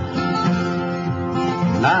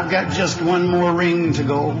 And I've got just one more ring to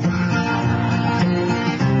go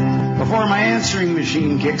before my answering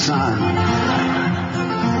machine kicks on.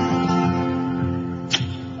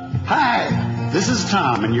 Hi, this is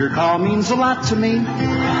Tom, and your call means a lot to me.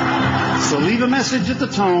 So leave a message at the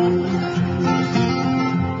tone,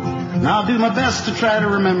 and I'll do my best to try to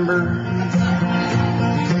remember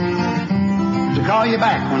to call you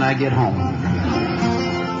back when I get home.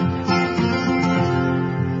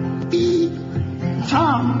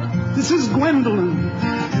 Tom, this is Gwendolyn,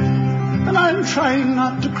 and I'm trying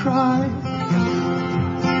not to cry.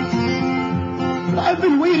 But I've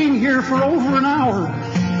been waiting here for over an hour.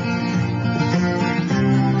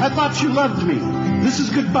 I thought you loved me. This is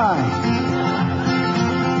goodbye.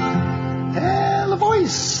 The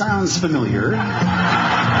voice sounds familiar.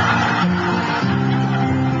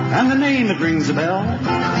 And the name, it rings a bell.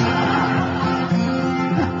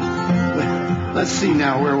 Let's see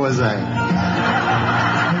now, where was I?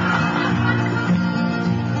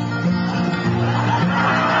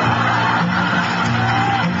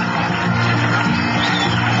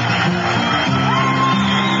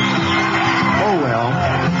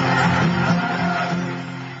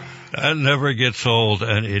 That never gets old,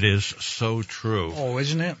 and it is so true. Oh,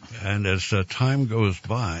 isn't it? And as time goes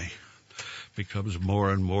by, it becomes more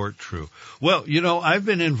and more true. Well, you know, I've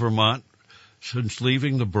been in Vermont since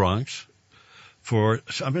leaving the Bronx.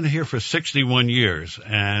 I've been here for 61 years,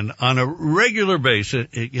 and on a regular basis,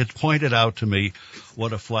 it gets pointed out to me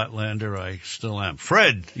what a flatlander I still am.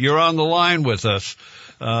 Fred, you're on the line with us.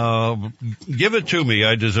 Give it to me.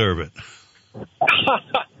 I deserve it.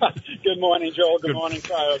 Good morning, Joel. Good morning,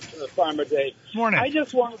 Farmer Dave. Morning. I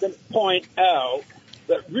just wanted to point out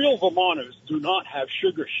that real Vermonters do not have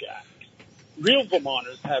sugar shacks. Real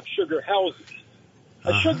Vermonters have sugar houses.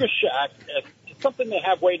 A sugar shack is something they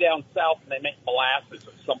have way down south, and they make molasses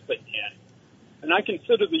or something in. And I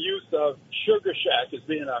consider the use of sugar shack as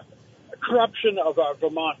being a corruption of our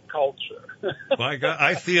Vermont culture. My God,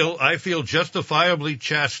 I feel justifiably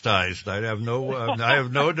chastised. I have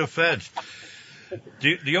no defense.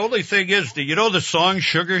 The only thing is, do you know the song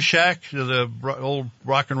Sugar Shack, the old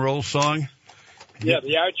rock and roll song? Yeah,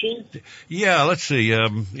 the Archies? Yeah, let's see.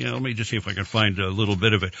 Let me just see if I can find a little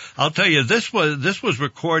bit of it. I'll tell you, this was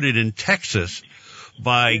recorded in Texas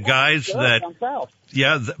by guys by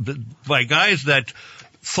guys that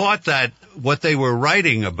thought that what they were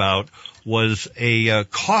writing about was a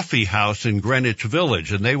coffee house in Greenwich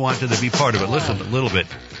Village, and they wanted to be part of it. Listen a little bit.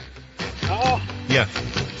 Oh. Yeah.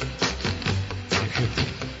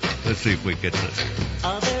 Let's see if we get this.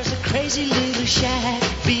 Oh, there's a crazy little shack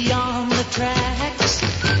beyond the tracks,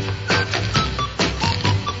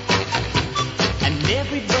 and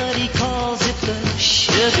everybody calls it the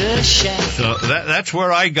Sugar Shack. So that's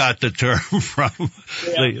where I got the term from.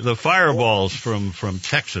 Yeah. The Fireballs from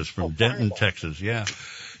Texas, from Denton, Texas. Yeah.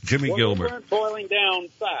 Jimmy Gilmer. They weren't boiling down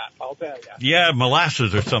fat, I'll tell you. Yeah,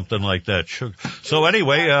 molasses or something like that. Sugar. So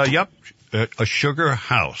anyway, a sugar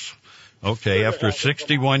house. Okay, after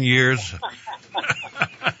 61 years,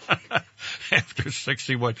 after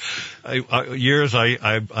 61 years,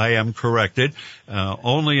 I am corrected.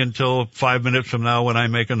 Only until 5 minutes from now when I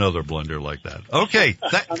make another blunder like that. Okay.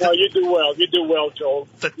 No, you do well. You do well, Joel.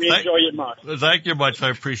 We enjoy you much. Thank you much. I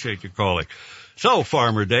appreciate you calling. So,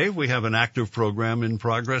 Farmer Dave, we have an active program in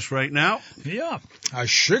progress right now. Yeah, a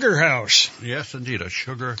sugar house. Yes, indeed, a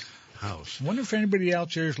sugar house. I wonder if anybody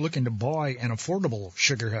out there is looking to buy an affordable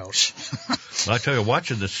sugar house. Well, I tell you,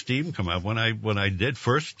 watching the steam come out when I did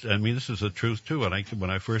first. I mean, this is the truth too. When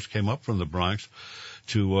I first came up from the Bronx,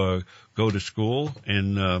 to go to school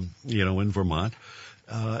in in Vermont,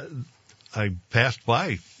 I passed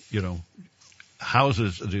by,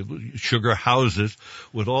 houses, the sugar houses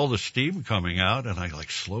with all the steam coming out, and I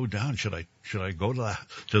slowed down. Should I go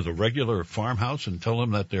to the regular farmhouse and tell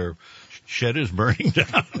them that their shed is burning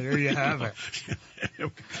down? There you have it.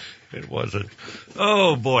 It wasn't.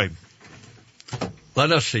 Oh boy.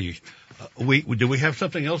 Let us see. Do we have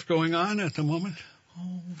something else going on at the moment?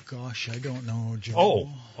 Oh gosh, I don't know, Joe.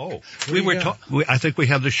 I think we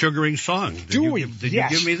have the sugaring song. Did you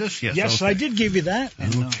give me this? Yes. Yes, okay. I did give you that.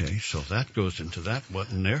 Okay, so that goes into that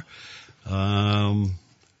button there.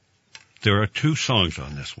 There are 2 songs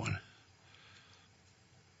on this one.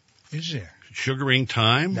 Is there? Sugaring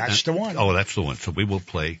Time. That's the one. Oh, that's the one. So we will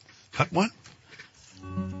play cut 1.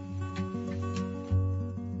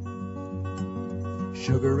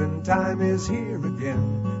 Sugaring time is here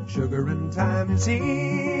again. Sugaring time is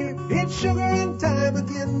here. It's sugaring time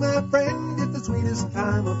again, my friend. It's the sweetest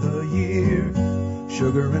time of the year.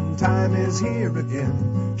 Sugaring time is here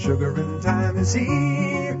again. Sugaring time is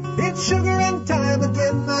here. It's sugaring time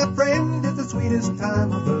again, my friend. It's the sweetest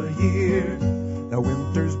time of the year. The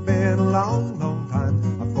winter's been a long, long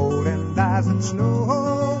time of cold and ice and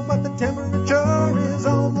snow, but the temperature is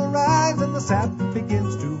on the rise and the sap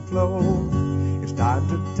begins to flow. It's time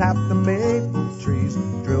to tap the maple trees,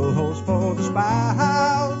 drill holes for the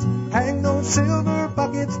spouts, hang those silver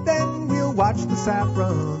buckets, then we'll watch the sap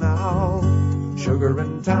run out.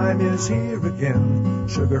 Sugaring time is here again.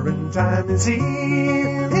 Sugaring time is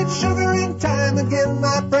here. It's sugaring time again,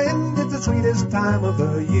 my friend. It's the sweetest time of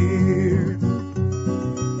the year.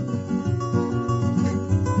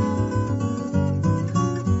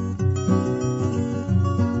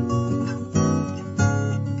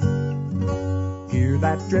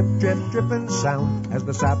 That drip, drip, dripping sound as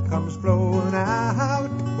the sap comes flowing out.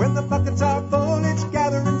 When the buckets are full, it's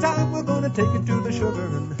gathering time. We're gonna take it to the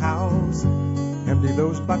sugaring house. Empty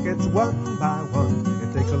those buckets one by one.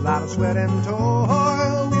 It takes a lot of sweat and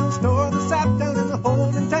toil. We'll store the sap down in the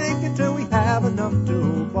holding tank until we have enough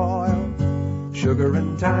to boil.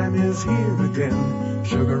 Sugaring time is here again.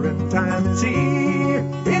 Sugaring time is here.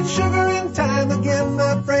 It's sugaring time again,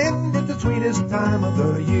 my friend. It's the sweetest time of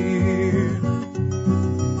the year.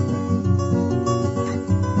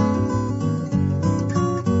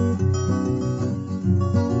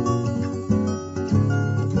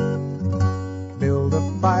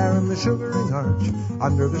 Fire in the sugaring arch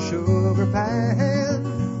under the sugar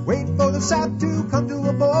pan. Wait for the sap to come to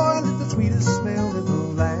a boil. It's the sweetest smell in the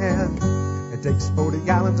land. It takes 40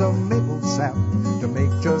 gallons of maple sap to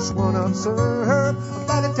make just one serve.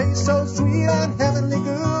 But it tastes so sweet and heavenly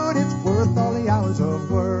good. It's worth all the hours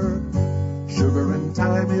of work. Sugaring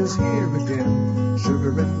time is here again.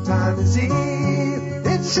 Sugaring time is here.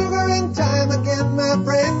 It's sugaring time again, my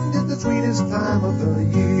friend. It's the sweetest time of the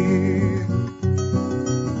year.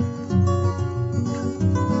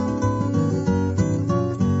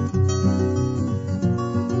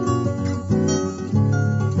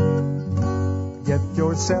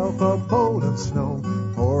 Yourself a bowl of snow,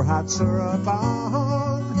 pour hot syrup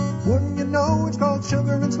on. Wouldn't you know it's called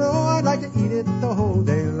sugar and snow? I'd like to eat it the whole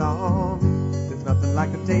day long. There's nothing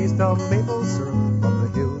like the taste of maple syrup from the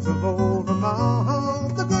hills of old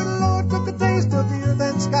Vermont. The good Lord took a taste of the earth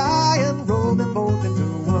and sky and rolled them both into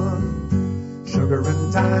one.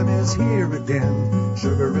 Sugaring time is here again.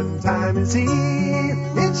 Sugaring time is here.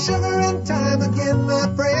 It's sugaring time again,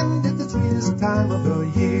 my friend. It's the sweetest time of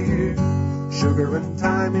the year. Sugaring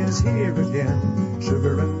time is here again.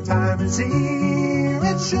 Sugaring time is here.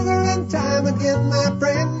 It's sugaring time again, my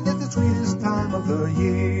friend. It's the sweetest time of the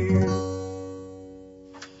year.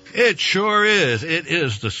 It sure is. It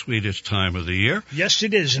is the sweetest time of the year. Yes,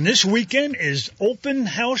 it is. And this weekend is open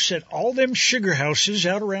house at all them sugar houses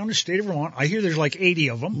out around the state of Vermont. I hear there's like 80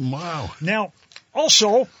 of them. Wow. Now,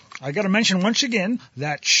 also, I got to mention once again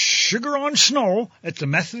that Sugar on Snow at the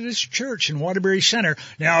Methodist Church in Waterbury Center.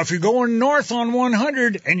 Now, if you're going north on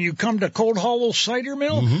 100 and you come to Cold Hollow Cider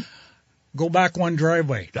Mill, go back one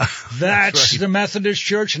driveway. That's right. The Methodist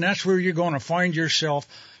Church, and that's where you're going to find yourself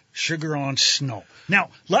Sugar on Snow. Now,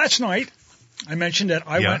 last night, I mentioned that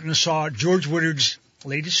I went and saw George Woodard's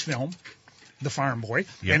latest film, The Farm Boy.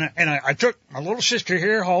 And I took my little sister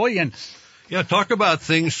here, Holly, and... Yeah, talk about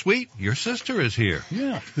things sweet. Your sister is here.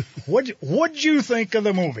 Yeah. What'd you think of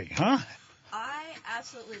the movie, huh? I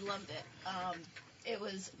absolutely loved it. It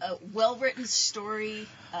was a well-written story.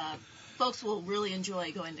 Folks will really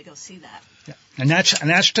enjoy going to go see that. Yeah. And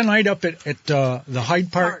that's tonight up at the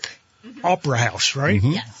Hyde Park Opera House, right?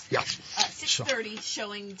 Yes. Yeah. 6:30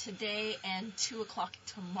 showing today and 2 o'clock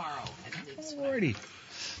tomorrow, I believe. Alrighty.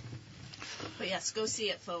 But yes, go see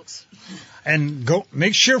it, folks. And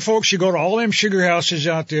make sure, folks, you go to all them sugar houses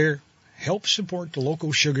out there. Help support the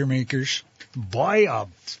local sugar makers. Buy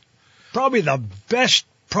probably the best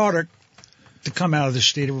product to come out of the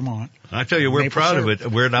state of Vermont. I tell you, we're proud of it.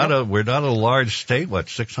 We're not a large state.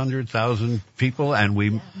 600,000 people, and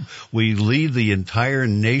we lead the entire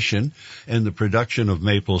nation in the production of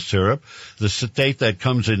maple syrup. The state that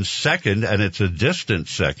comes in second, and it's a distant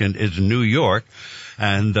second, is New York.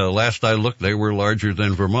 And last I looked, they were larger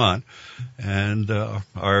than Vermont. And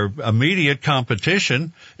our immediate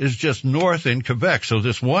competition is just north in Quebec. So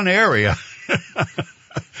this one area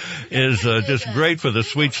is just great for the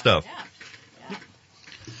sweet stuff. Yeah.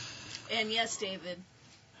 And yes, David,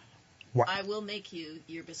 what? I will make you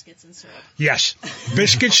your biscuits and syrup. Yes,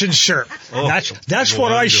 biscuits and syrup. That's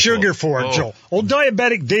what I sugar for, Joe. Old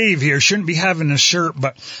diabetic Dave here shouldn't be having the syrup,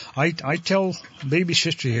 but I tell baby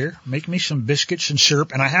sister here, make me some biscuits and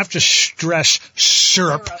syrup, and I have to stress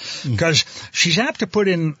syrup because she's apt to put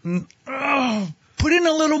in a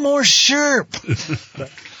little more syrup.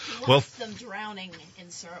 Well, them drowning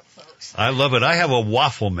in syrup, folks. I love it. I have a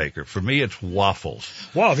waffle maker. For me, it's waffles.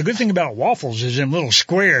 Wow, the good thing about waffles is them little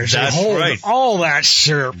squares. That's hold right. All that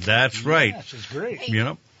syrup. That's right. Yes, it's great.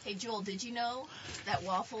 Hey, Joel, did you know that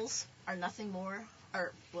waffles are nothing more,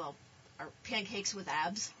 are pancakes with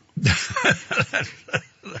abs? That's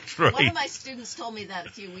right. One of my students told me that a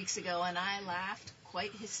few weeks ago, and I laughed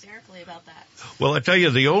quite hysterically about that. Well, I tell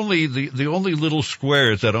you, the only little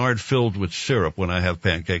squares that aren't filled with syrup when I have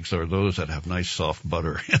pancakes are those that have nice soft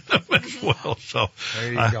butter in them as well. So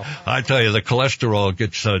there you go. I tell you, the cholesterol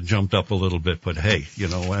gets jumped up a little bit, but hey,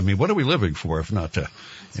 what are we living for if not to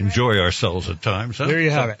enjoy ourselves at times? Huh? There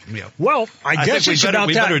you have it. Yeah. Well, I guess it's about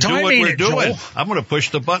that time. Do what we're doing. Joel? I'm going to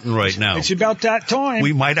push the button right now. It's about that time.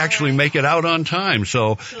 We might actually make it out on time.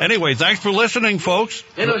 So anyway, thanks for listening, folks.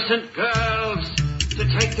 Innocent girls to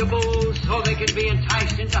take the booze so they can be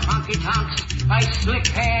enticed into honky-tonks by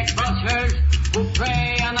slick-haired vultures who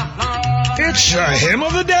prey on the floor. It's a hymn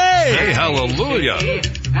of the day. Hey, hallelujah.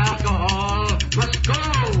 Alcohol must go.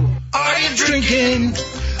 Are you drinking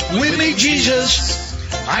with me, Jesus?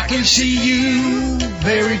 I can see you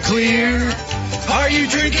very clear. Are you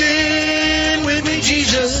drinking with me,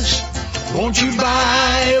 Jesus? Won't you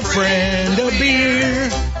buy a friend a beer?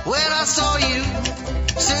 When I saw you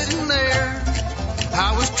sitting there,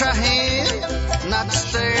 I was trying not to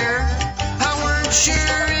stare. I weren't sure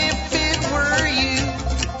if it were you.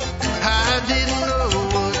 I didn't know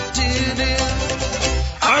what to do.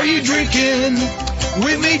 Are you drinking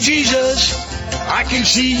with me, Jesus? I can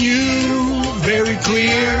see you very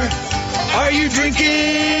clear. Are you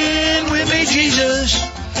drinking with me, Jesus?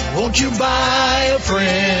 Won't you buy a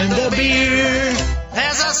friend a beer?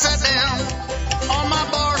 As I sat down on my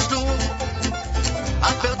bar stool,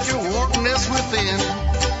 I felt your warmness within.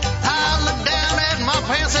 I looked down at my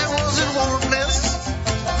pants, that wasn't warmness.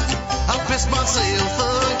 I pissed myself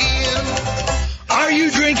again. Are you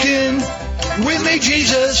drinking with me,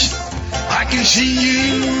 Jesus? I can see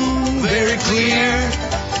you very clear.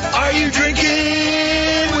 Are you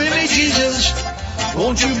drinking with me, Jesus?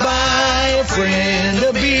 Won't you buy a friend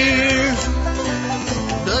a beer?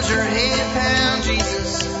 Does your head pound,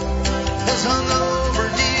 Jesus? Has hung over,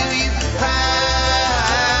 do you rise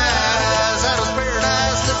out of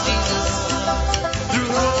paradise to Jesus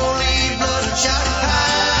through holy bloodshot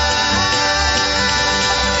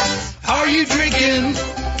eyes? Are you drinking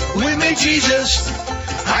with me, Jesus?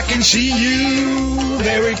 I can see you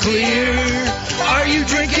very clear. Are you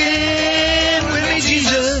drinking with me,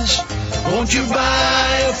 Jesus? Won't you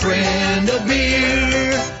buy a friend a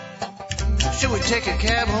beer? Should we take a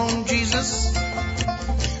cab home, Jesus?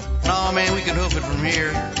 No, man, we can hoof it from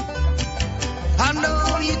here. I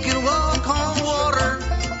know you can walk on water,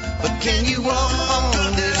 but can you walk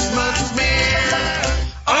on this much beer?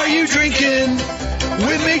 Are you drinking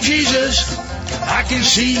with me, Jesus? I can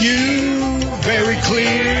see you very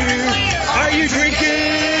clear. Are you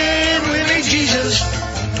drinking with me, Jesus?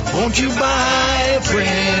 Won't you buy a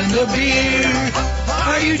friend a beer?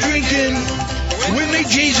 Are you drinking with me,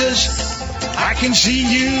 Jesus? I can see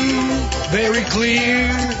you very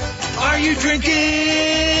clear. Are you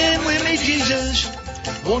drinking with me, Jesus?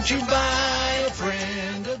 Won't you buy